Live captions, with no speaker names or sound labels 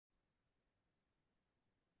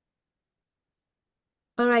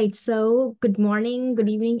All right, so good morning, good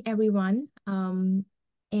evening, everyone, and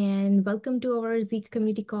welcome to our Zeek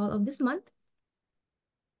community call of this month.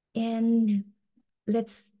 And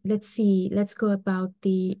let's go about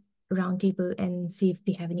the roundtable and see if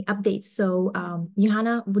we have any updates. So,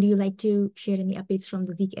 Johanna, would you like to share any updates from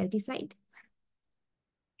the Zeek LT side?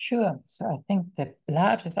 Sure. So I think the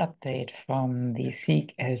largest update from the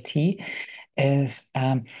Zeek LT is,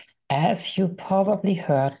 as you probably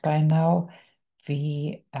heard by now,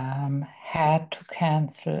 we had to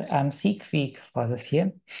cancel Zeek Week for this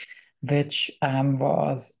year, which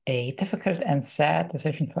was a difficult and sad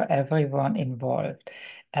decision for everyone involved.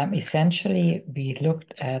 Essentially, we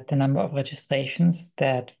looked at the number of registrations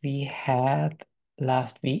that we had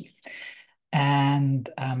last week, and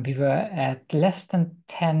we were at less than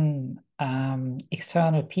 10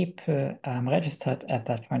 external people registered at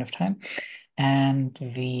that point of time. And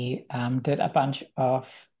we did a bunch of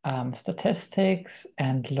statistics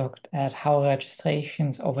and looked at how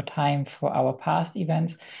registrations over time for our past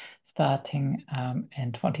events starting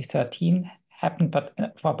in 2013 happened, but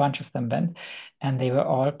for a bunch of them went, and they were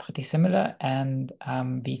all pretty similar. And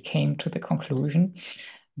we came to the conclusion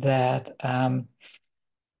that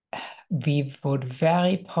we would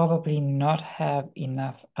very probably not have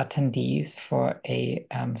enough attendees for a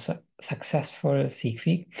successful Zeek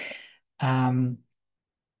Week.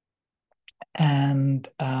 And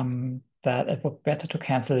that it would be better to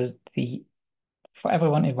cancel for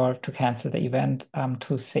everyone involved to cancel the event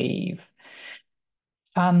to save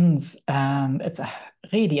funds. And it's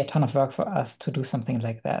really a ton of work for us to do something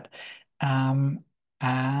like that. And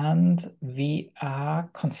we are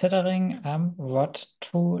considering what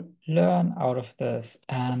to learn out of this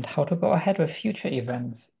and how to go ahead with future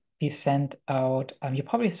events. We sent out, you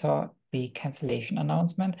probably saw the cancellation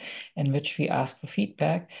announcement in which we asked for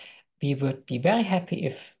feedback. We would be very happy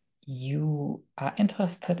if you are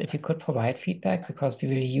interested, if you could provide feedback, because we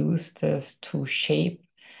will use this to shape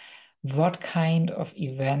what kind of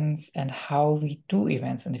events and how we do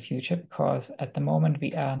events in the future, because at the moment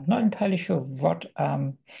we are not entirely sure what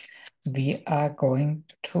we are going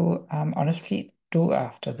to honestly do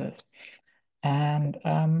after this. And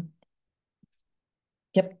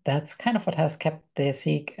yep, that's kind of what has kept the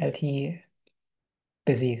Zeek LT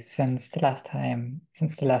busy since the last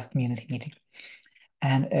community meeting.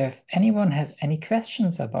 And if anyone has any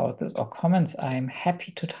questions about this or comments, I'm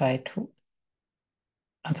happy to try to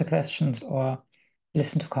answer questions or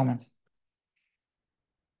listen to comments.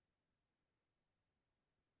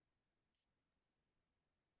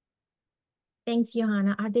 Thanks,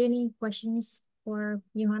 Johanna. Are there any questions for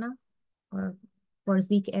Johanna or for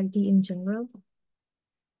Zeek LT in general?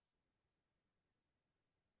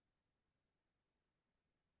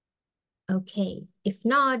 Okay, if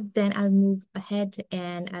not, then I'll move ahead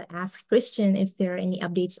and I'll ask Christian if there are any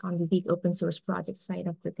updates on the Zeek open source project side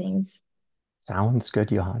of the things. Sounds good,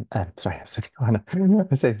 Johan. Sorry, I said Johanna.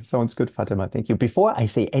 I say sounds good, Fatima. Thank you. Before I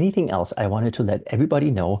say anything else, I wanted to let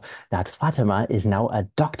everybody know that Fatima is now a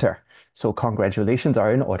doctor. So congratulations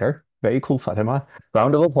are in order. Very cool, Fatima.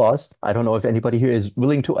 Round of applause. I don't know if anybody here is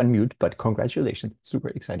willing to unmute, but congratulations. Super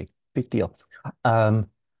exciting. Big deal.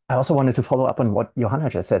 I also wanted to follow up on what Johanna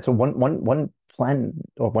just said. So one plan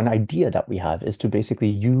or one idea that we have is to basically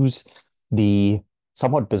use the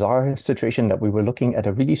somewhat bizarre situation that we were looking at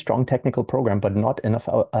a really strong technical program, but not enough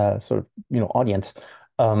sort of audience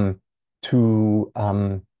to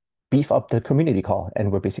beef up the community call.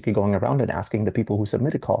 And we're basically going around and asking the people who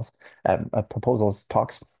submitted calls, proposals,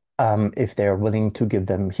 talks, if they're willing to give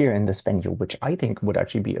them here in this venue, which I think would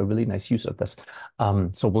actually be a really nice use of this.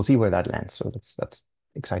 So we'll see where that lands. So that's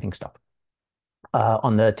exciting stuff.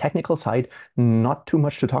 On the technical side, not too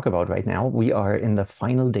much to talk about right now. We are in the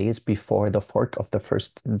final days before the fork of the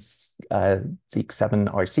first Zeek 7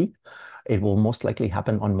 RC. It will most likely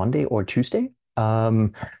happen on Monday or Tuesday.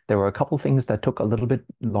 There were a couple things that took a little bit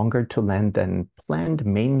longer to land than planned,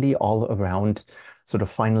 mainly all around sort of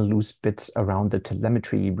final loose bits around the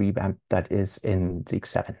telemetry revamp that is in Zeek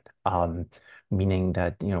 7. Meaning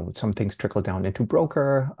that some things trickle down into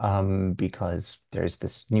broker because there's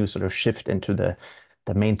this new sort of shift into the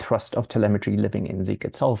main thrust of telemetry living in Zeek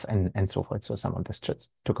itself and so forth. So some of this just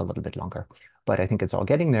took a little bit longer, but I think it's all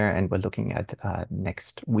getting there, and we're looking at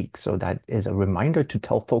next week. So that is a reminder to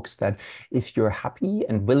tell folks that if you're happy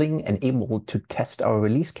and willing and able to test our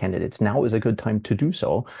release candidates, now is a good time to do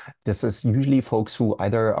so. This is usually folks who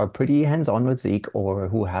either are pretty hands-on with Zeek or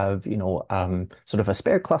who have, sort of a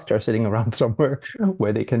spare cluster sitting around somewhere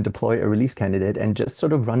where they can deploy a release candidate and just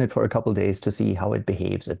sort of run it for a couple of days to see how it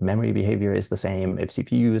behaves, if memory behavior is the same, if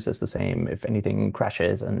CPU use is the same, if anything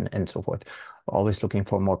crashes, and so forth. We're always looking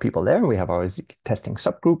for more people there. We have our Zeek testing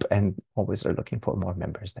subgroup and always are looking for more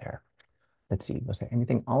members there. Let's see, was there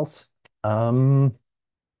anything else? No,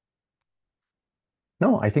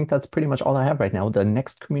 I think that's pretty much all I have right now. The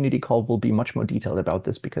next community call will be much more detailed about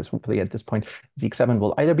this because hopefully at this point, Zeek 7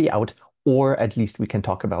 will either be out or at least we can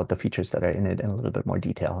talk about the features that are in it in a little bit more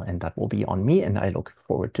detail. And that will be on me, and I look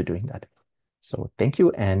forward to doing that. So thank you,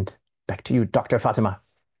 and back to you, Dr. Fatema.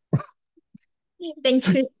 Thanks,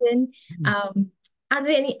 Christian. Are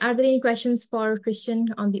there any questions for Christian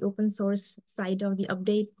on the open source side of the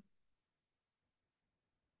update?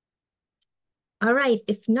 All right,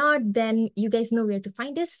 if not, then you guys know where to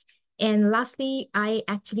find us. And lastly, I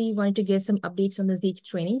actually wanted to give some updates on the Zeek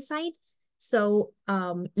training side. So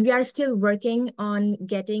we are still working on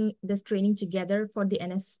getting this training together for the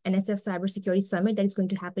NSF Cybersecurity Summit that is going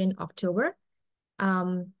to happen in October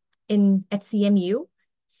at CMU.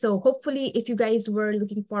 So hopefully, if you guys were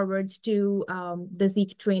looking forward to the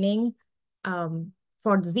Zeek training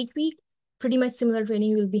for the Zeek week, pretty much similar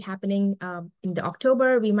training will be happening in the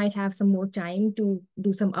October. We might have some more time to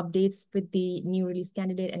do some updates with the new release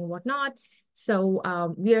candidate and whatnot. So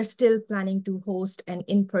we are still planning to host an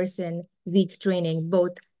in-person Zeek training,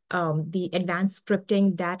 both the advanced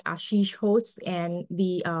scripting that Ashish hosts and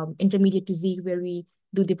the intermediate to Zeek, where we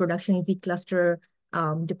do the production Zeek cluster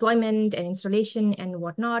deployment and installation and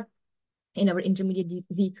whatnot in our intermediate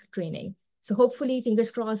Zeek training. So hopefully, fingers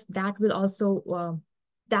crossed, that will also,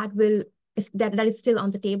 that is still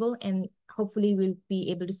on the table, and hopefully we'll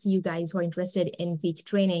be able to see you guys who are interested in Zeek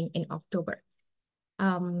training in October.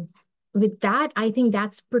 With that, I think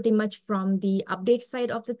that's pretty much from the update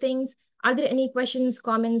side of the things. Are there any questions,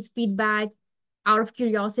 comments, feedback, out of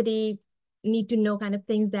curiosity, need to know kind of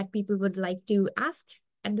things that people would like to ask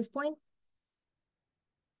at this point?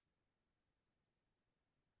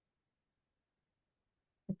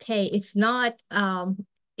 Okay, if not,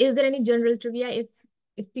 is there any general trivia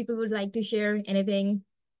if people would like to share anything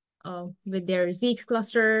with their Zeek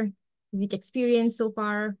cluster, Zeek experience so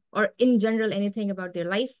far, or in general, anything about their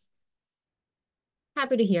life?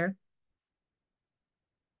 Happy to hear.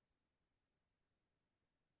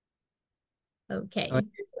 Okay.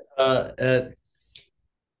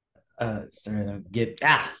 Sorry,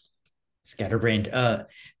 scatterbrained.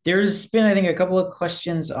 There's been, I think, a couple of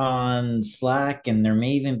questions on Slack, and there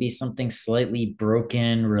may even be something slightly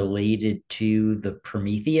broken related to the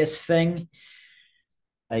Prometheus thing.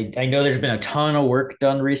 I know there's been a ton of work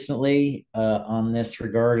done recently on this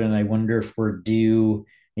regard, and I wonder if we're due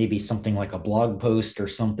maybe something like a blog post or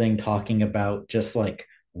something talking about just like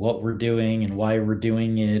what we're doing and why we're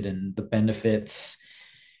doing it and the benefits.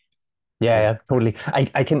 Yeah, totally.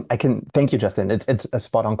 I can thank you, Justin. It's a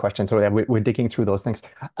spot on question. So yeah, we're digging through those things.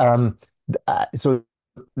 So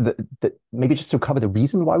maybe just to cover the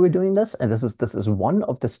reason why we're doing this, and this is one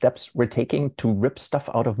of the steps we're taking to rip stuff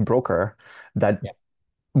out of Broker that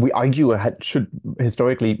we argue should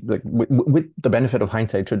historically, like with the benefit of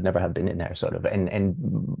hindsight, should never have been in there, sort of, and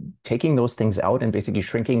taking those things out and basically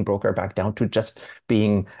shrinking Broker back down to just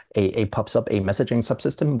being a pub-sub, a messaging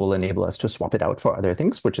subsystem will enable us to swap it out for other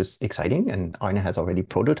things, which is exciting, and Arne has already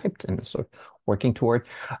prototyped and sort of working toward.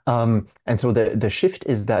 And so the shift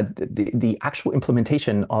is that the actual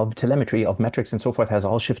implementation of telemetry, of metrics and so forth has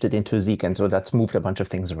all shifted into Zeek, and so that's moved a bunch of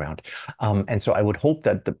things around. And so I would hope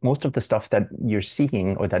that most of the stuff that you're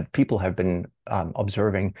seeing or that people have been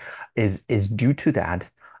observing is due to that.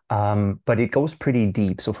 But it goes pretty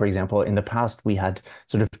deep. So for example, in the past, we had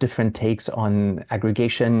sort of different takes on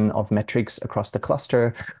aggregation of metrics across the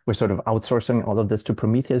cluster. We're sort of outsourcing all of this to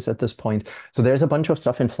Prometheus at this point. So there's a bunch of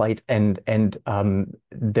stuff in flight, and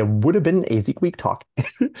there would have been a Zeek Week talk.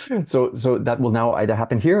 So that will now either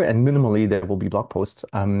happen here, and minimally there will be blog posts,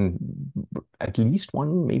 at least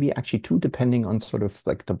one, maybe actually two, depending on sort of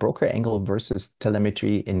like the Broker angle versus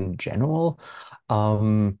telemetry in general.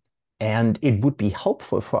 And it would be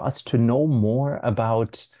helpful for us to know more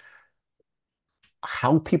about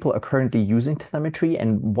how people are currently using telemetry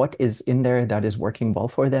and what is in there that is working well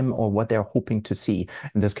for them or what they're hoping to see.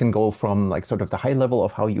 And this can go from like sort of the high level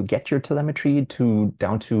of how you get your telemetry to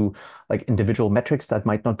down to like individual metrics that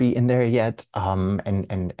might not be in there yet,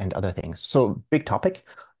 and other things. So big topic.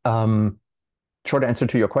 Short answer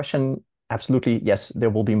to your question, absolutely, yes, there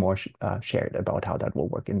will be more shared about how that will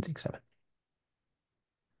work in Zeek 7.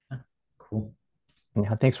 Cool.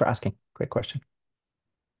 Yeah, thanks for asking. Great question.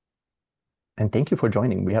 And thank you for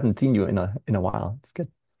joining. We haven't seen you in a while. It's good.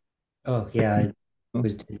 Oh yeah, I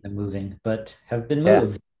was doing the moving, but have been Yeah.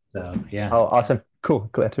 moved. So yeah. Oh, awesome. Cool.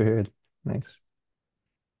 Glad to hear it. Nice.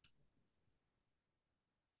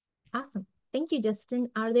 Awesome. Thank you, Justin.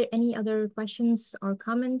 Are there any other questions or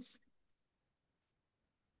comments?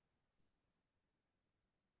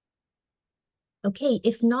 Okay,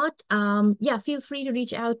 if not, yeah, feel free to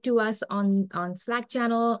reach out to us on Slack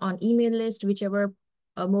channel, on email list, whichever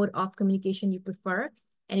mode of communication you prefer.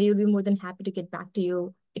 And we will be more than happy to get back to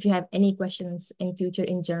you if you have any questions in future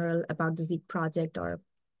in general about the Zeek project or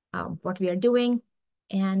what we are doing.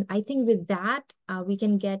 And I think with that, we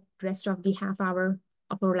can get rest of the half hour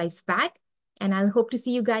of our lives back. And I'll hope to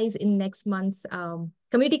see you guys in next month's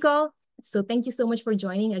community call. So thank you so much for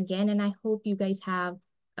joining again. And I hope you guys have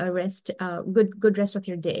a good rest of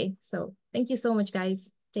your day. So thank you so much,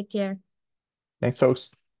 guys. Take care. Thanks,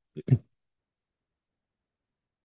 folks.